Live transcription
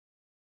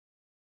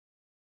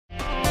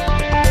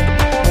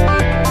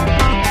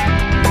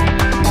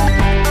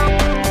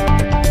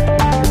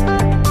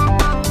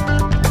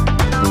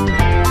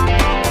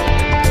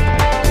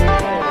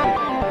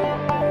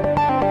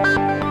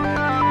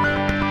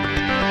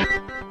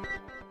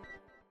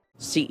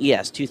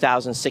CES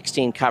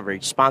 2016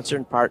 coverage, sponsored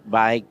in part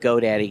by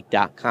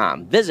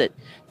GoDaddy.com. Visit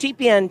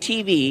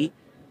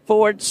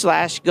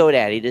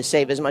TPNTV/GoDaddy to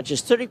save as much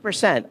as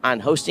 30% on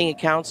hosting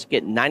accounts.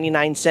 Get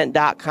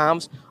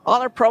 99cent.coms.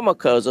 All our promo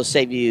codes will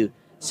save you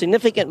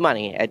significant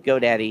money at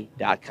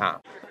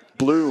GoDaddy.com.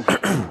 Blue.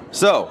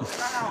 So,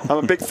 I'm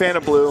a big fan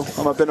of Blue.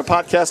 I've been a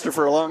podcaster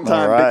for a long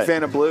time. All right. Big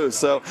fan of Blue.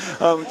 So,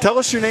 tell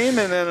us your name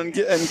and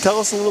tell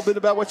us a little bit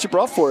about what you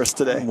brought for us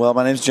today. Well,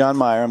 my name's John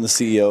Meyer. I'm the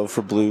CEO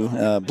for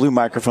Blue. Blue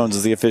Microphones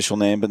is the official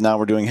name, but now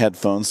we're doing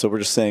headphones, so we're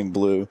just saying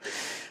Blue.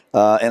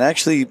 And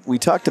actually, we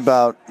talked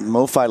about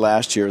MoFi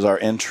last year as our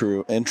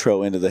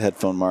intro into the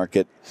headphone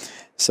market.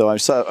 So I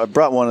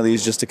brought one of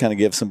these just to kind of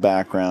give some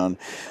background.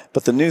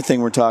 But the new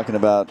thing we're talking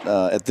about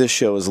at this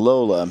show is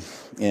Lola.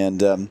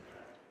 And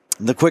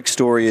the quick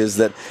story is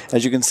that,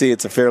 as you can see,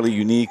 it's a fairly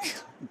unique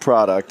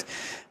product.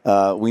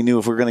 We knew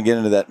if we were going to get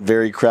into that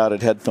very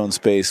crowded headphone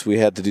space, we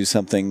had to do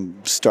something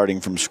starting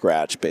from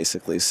scratch,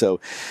 basically. So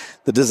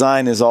the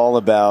design is all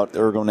about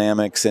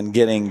ergonomics and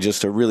getting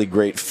just a really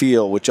great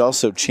feel, which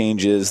also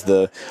changes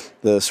the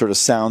sort of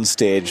sound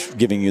stage,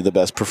 giving you the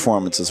best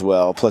performance as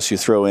well. Plus, you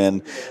throw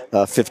in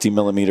a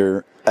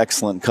 50-millimeter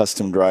excellent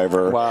custom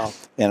driver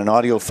and an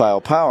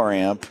audiophile power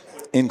amp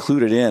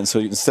included in. So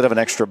instead of an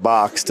extra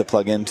box to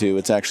plug into,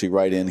 it's actually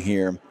right in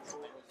here.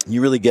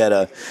 You really get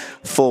a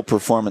full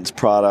performance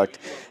product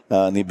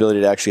and the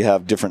ability to actually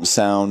have different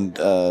sound,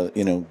 sort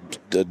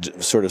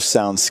of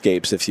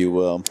soundscapes, if you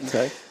will.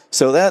 Okay.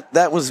 So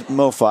that was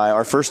MoFi,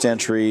 our first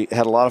entry.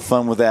 Had a lot of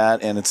fun with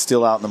that, and it's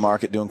still out in the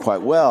market doing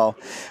quite well.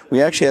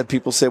 We actually had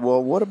people say,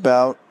 well, what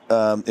about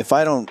if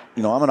I don't,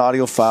 I'm an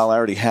audiophile, I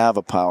already have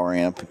a power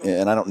amp,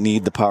 and I don't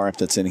need the power amp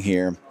that's in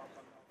here.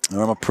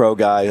 Or I'm a pro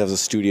guy who has a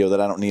studio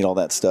that I don't need all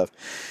that stuff.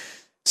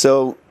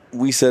 So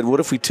we said, what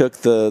if we took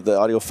the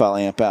audiophile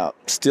amp out?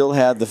 Still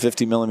had the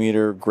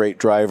 50-millimeter great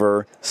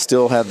driver,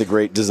 still had the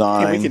great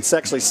design. And we can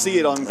actually see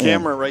it on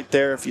camera right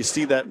there. If you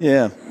see that,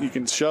 you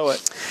can show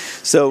it.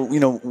 So,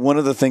 one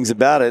of the things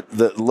about it,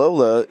 the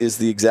Lola is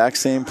the exact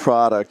same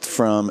product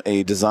from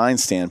a design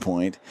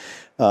standpoint.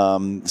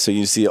 So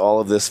you see all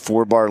of this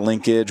 4-bar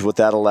linkage. What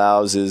that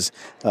allows is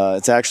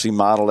it's actually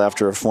modeled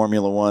after a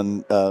Formula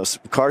One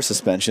car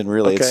suspension.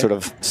 Really, it's sort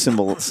of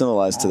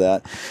symbolized to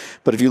that.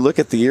 But if you look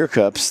at the ear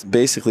cups,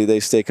 basically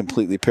they stay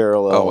completely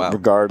parallel,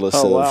 regardless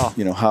of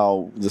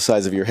how the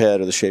size of your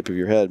head or the shape of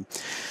your head.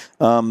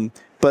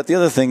 But the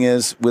other thing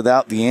is,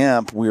 without the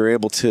amp, we were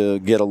able to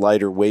get a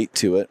lighter weight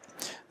to it.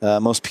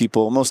 Most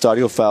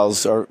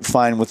audiophiles are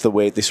fine with the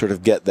weight. They sort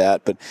of get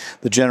that. But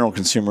the general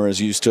consumer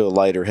is used to a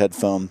lighter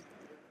headphone.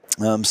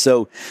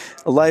 So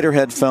a lighter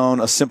headphone,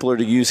 a simpler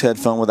to use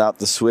headphone without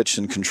the switch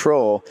and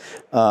control,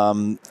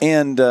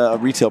 and a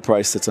retail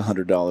price that's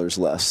 $100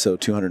 less, so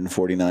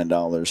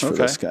 $249 for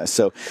this guy.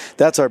 So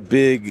that's our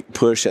big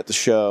push at the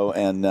show,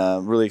 and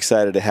really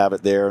excited to have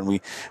it there. And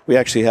we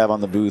actually have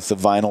on the booth a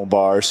vinyl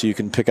bar, so you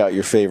can pick out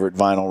your favorite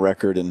vinyl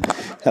record and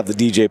have the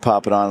DJ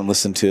pop it on and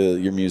listen to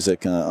your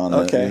music on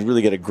it. And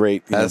really get a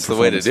great That's the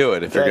way to do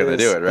it if you're going to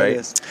do it,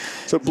 right?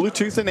 So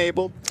Bluetooth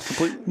enabled?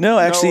 No,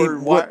 actually.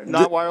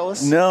 Not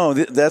wireless? No,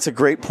 that's a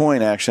great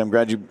point, actually. I'm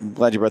glad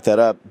you brought that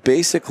up.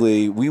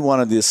 Basically, we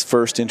wanted this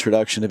first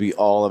introduction to be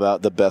all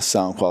about the best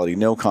sound quality,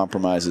 no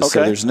compromises.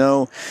 So there's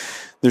no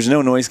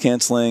noise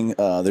canceling,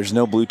 there's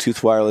no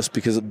Bluetooth wireless,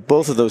 because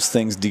both of those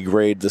things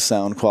degrade the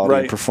sound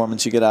quality and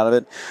performance you get out of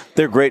it.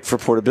 They're great for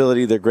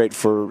portability, they're great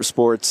for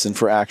sports and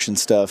for action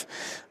stuff.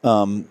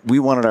 We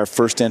wanted our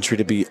first entry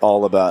to be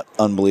all about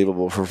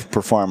unbelievable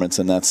performance,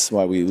 and that's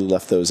why we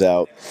left those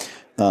out.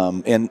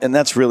 And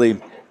that's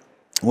really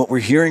what we're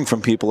hearing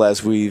from people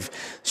as we've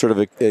sort of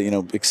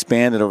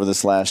expanded over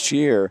this last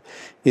year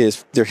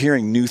is they're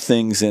hearing new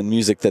things in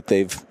music that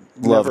they've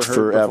loved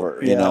forever,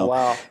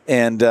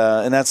 and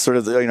that's sort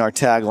of our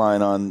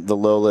tagline on the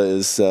Lola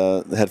is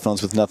the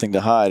headphones with nothing to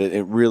hide.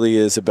 It really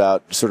is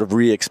about sort of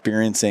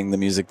re-experiencing the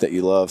music that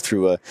you love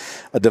through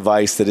a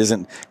device that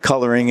isn't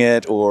coloring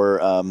it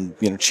or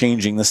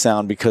changing the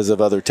sound because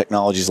of other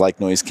technologies like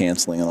noise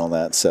canceling and all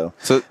that. So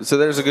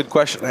there's a good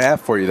question I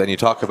have for you. Then you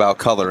talk about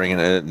coloring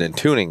and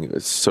tuning,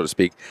 so to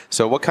speak.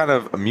 So what kind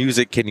of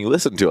music can you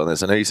listen to on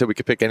this? I know you said we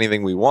could pick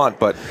anything we want,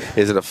 but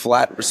is it a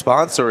flat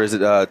response or is it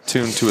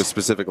tuned to a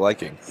specific liking?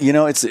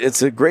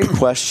 It's a great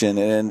question,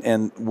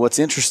 and what's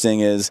interesting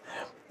is,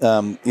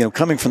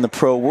 coming from the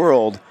pro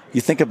world,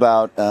 you think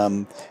about,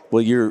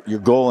 your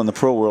goal in the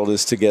pro world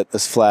is to get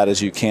as flat as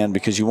you can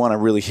because you want to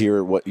really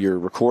hear what you're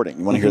recording.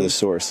 You want to hear the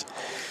source.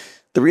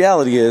 The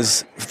reality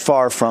is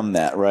far from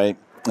that, right?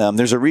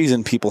 There's a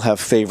reason people have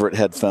favorite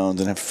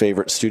headphones and have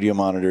favorite studio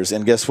monitors,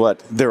 and guess what?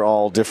 They're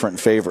all different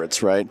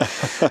favorites, right?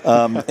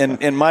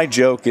 And my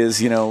joke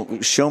is,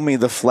 show me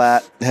the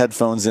flat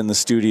headphones in the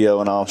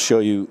studio, and I'll show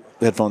you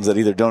headphones that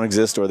either don't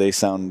exist or they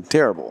sound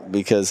terrible.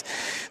 Because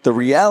the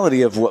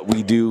reality of what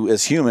we do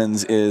as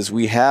humans is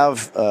we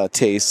have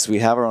tastes, we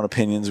have our own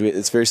opinions.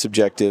 It's very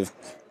subjective.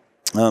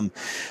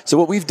 So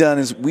what we've done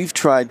is we've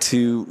tried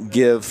to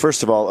give,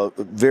 first of all,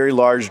 a very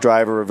large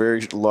driver, a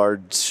very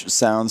large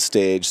sound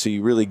stage, so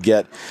you really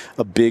get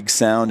a big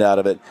sound out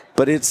of it.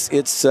 But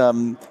it's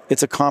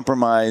a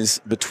compromise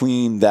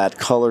between that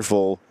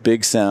colorful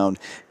big sound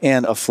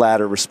and a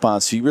flatter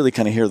response. So you really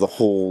kind of hear the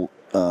whole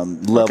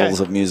levels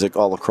of music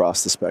all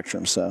across the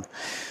spectrum. So.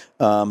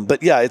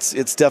 But yeah,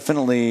 it's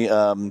definitely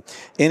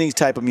any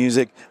type of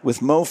music. With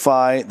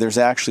MoFi, there's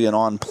actually an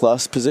on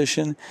plus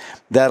position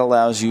that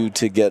allows you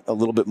to get a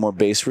little bit more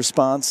bass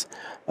response.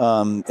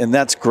 And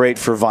that's great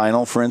for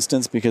vinyl, for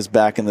instance, because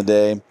back in the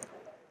day,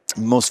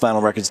 most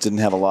vinyl records didn't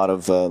have a lot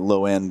of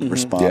low end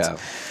response. Yeah.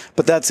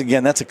 But that's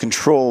a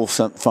control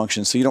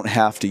function, so you don't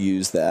have to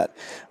use that.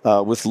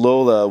 With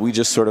Lola, we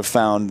just sort of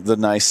found the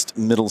nice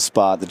middle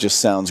spot that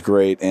just sounds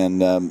great,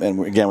 and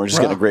again, we're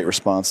just getting a great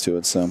response to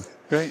it. So.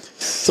 Great.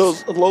 So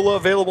is Lola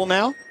available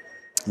now?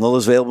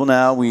 Lola's available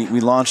now.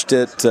 We launched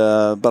it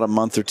about a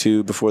month or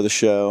two before the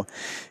show,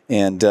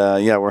 and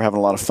we're having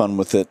a lot of fun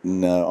with it,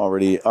 and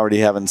already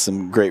having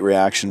some great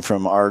reaction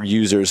from our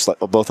users,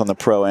 both on the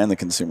pro and the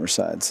consumer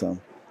side. So,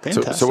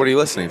 fantastic. So what are you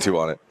listening to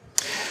on it?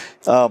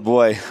 Oh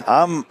boy,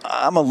 I'm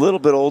a little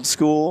bit old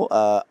school.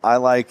 I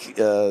like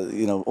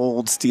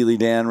old Steely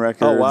Dan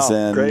records,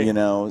 and great.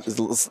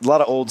 There's a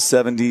lot of old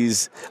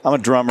 '70s. I'm a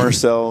drummer,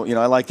 so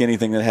I like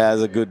anything that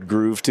has a good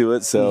groove to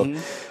it. So.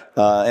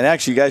 And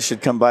actually, you guys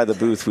should come by the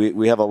booth.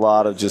 We have a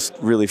lot of just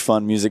really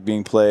fun music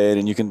being played,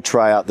 and you can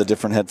try out the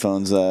different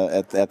headphones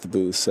at the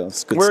booth. So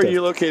it's good Where stuff. are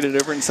you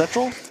located? Over in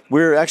Central?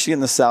 We're actually in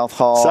the South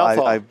Hall. South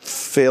Hall. I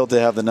failed to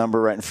have the number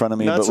right in front of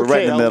me, No, but we're okay.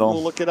 right in the middle.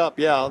 We'll look it up.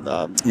 Yeah,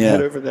 I'll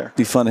head over there.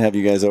 Be fun to have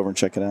you guys over and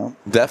check it out.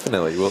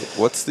 Definitely. Well,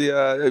 what's the?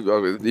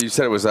 You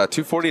said it was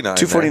 $249.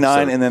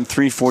 $249 and then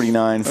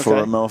 $349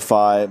 for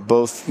MoFi.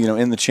 Both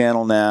in the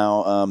channel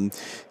now.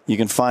 You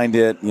can find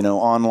it,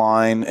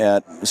 online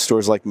at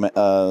stores like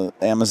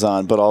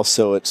Amazon, but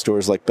also at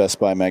stores like Best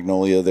Buy,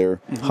 Magnolia, their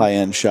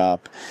high-end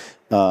shop.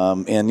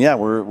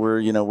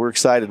 We're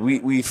excited.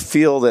 We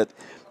feel that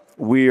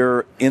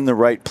we're in the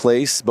right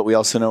place, but we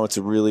also know it's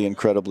a really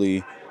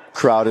incredibly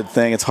crowded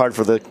thing. It's hard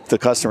for the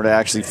customer to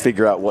actually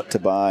figure out what to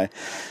buy.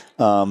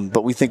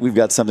 But we think we've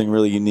got something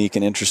really unique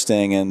and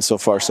interesting, and so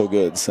far so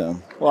good.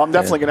 So, well, I'm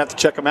definitely going to have to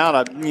check them out.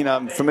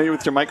 I'm familiar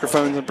with your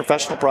microphones and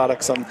professional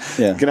products. I'm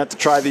going to have to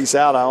try these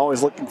out. I'm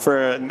always looking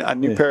for a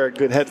new pair of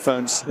good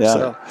headphones. Yeah.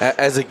 So.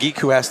 As a geek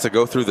who has to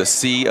go through the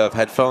sea of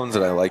headphones,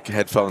 and I like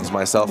headphones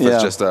myself,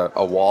 there's just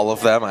a wall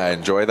of them. I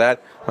enjoy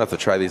that. I'll have to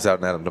try these out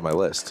and add them to my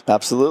list.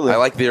 Absolutely. I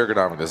like the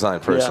ergonomic design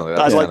personally.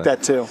 Yeah, I like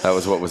that too. That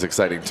was what was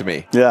exciting to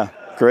me. Yeah,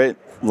 great.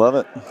 Love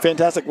it.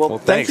 Fantastic. Well,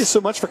 thank you so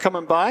much for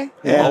coming by.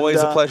 And,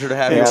 always a pleasure to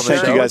have you on the show.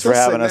 Thank you guys for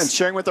having us. And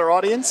sharing with our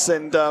audience.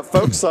 And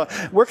folks,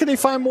 where can they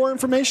find more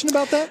information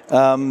about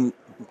that?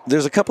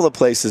 There's a couple of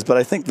places, but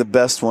I think the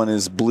best one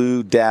is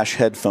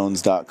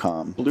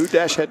blue-headphones.com.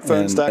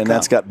 Blue-headphones.com. And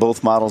that's got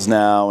both models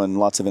now and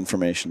lots of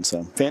information.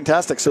 So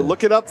fantastic. So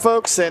look it up,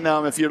 folks. And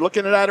if you're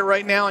looking at it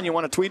right now and you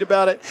want to tweet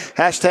about it,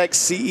 hashtag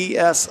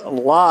CES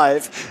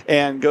Live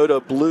and go to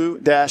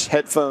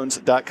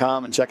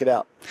blue-headphones.com and check it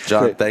out.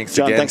 John, thanks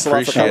again. John, thanks a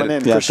lot for coming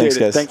in. Yeah, Appreciate thanks, it.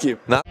 guys. Thank you.